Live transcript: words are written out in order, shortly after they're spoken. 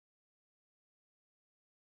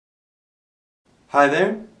Hi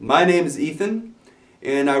there, my name is Ethan,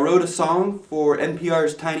 and I wrote a song for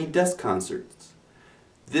NPR's Tiny Desk Concerts.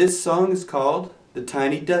 This song is called the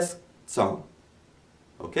Tiny Desk Song.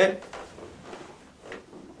 Okay?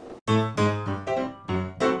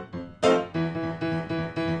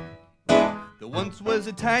 There once was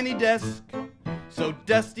a tiny desk, so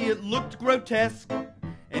dusty it looked grotesque,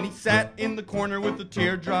 and he sat in the corner with a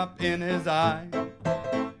teardrop in his eye.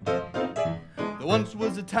 There once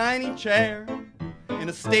was a tiny chair in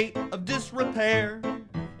a state of disrepair,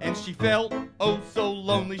 and she felt oh so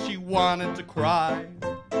lonely she wanted to cry.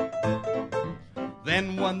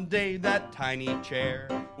 Then one day that tiny chair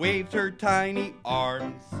waved her tiny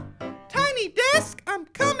arms. "Tiny desk, I'm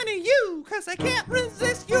coming to you, 'cause I can't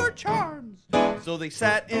resist your charms." So they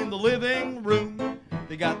sat in the living room,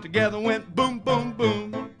 they got together, went boom, boom,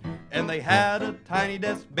 boom, and they had a tiny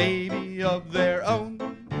desk baby of their own.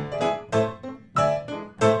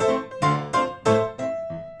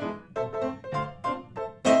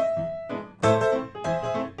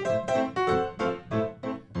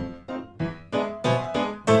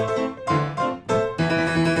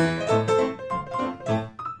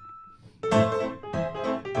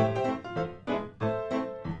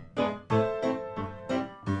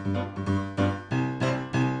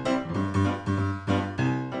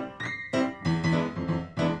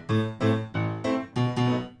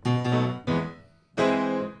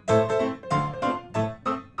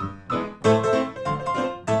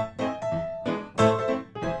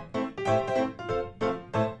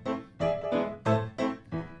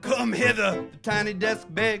 "Come hither," the tiny desk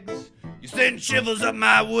begs. "You send shivers up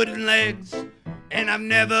my wooden legs, and I've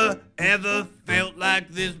never ever felt like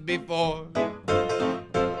this before.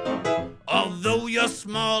 Although you're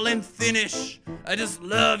small and thinnish, I just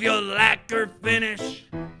love your lacquer finish.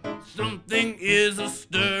 Something is a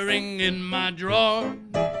stirring in my drawer."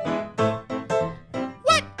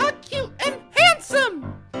 "What a cute and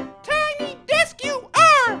handsome tiny desk you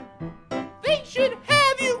are! They should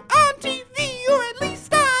have you on TV or at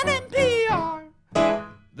least on NPR."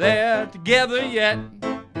 They're together yet,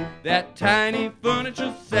 that tiny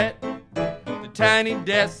furniture set, the tiny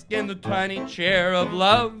desk and the tiny chair of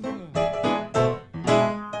love.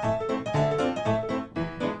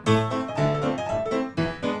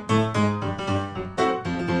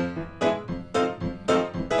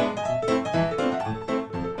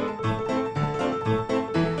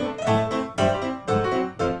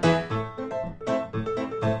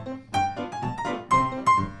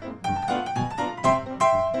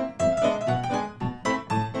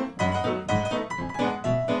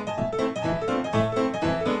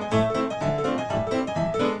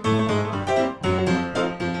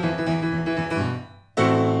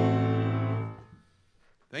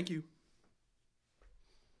 Thank you.